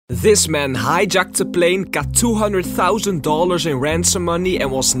This man hijacked the plane, got $200,000 in ransom money and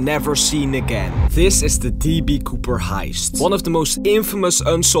was never seen again. This is the D.B. Cooper heist, one of the most infamous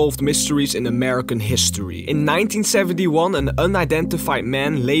unsolved mysteries in American history. In 1971, an unidentified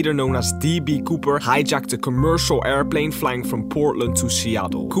man, later known as D.B. Cooper, hijacked a commercial airplane flying from Portland to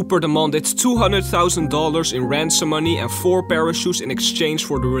Seattle. Cooper demanded $200,000 in ransom money and 4 parachutes in exchange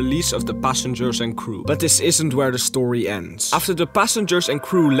for the release of the passengers and crew. But this isn't where the story ends. After the passengers and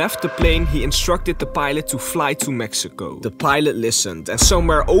crew left the plane, he instructed the pilot to fly to Mexico. The pilot listened, and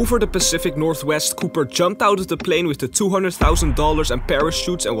somewhere over the Pacific Northwest, Cooper jumped out of the plane with the $200,000 and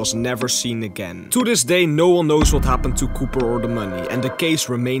parachutes and was never seen again. To this day, no one knows what happened to Cooper or the money, and the case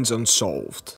remains unsolved.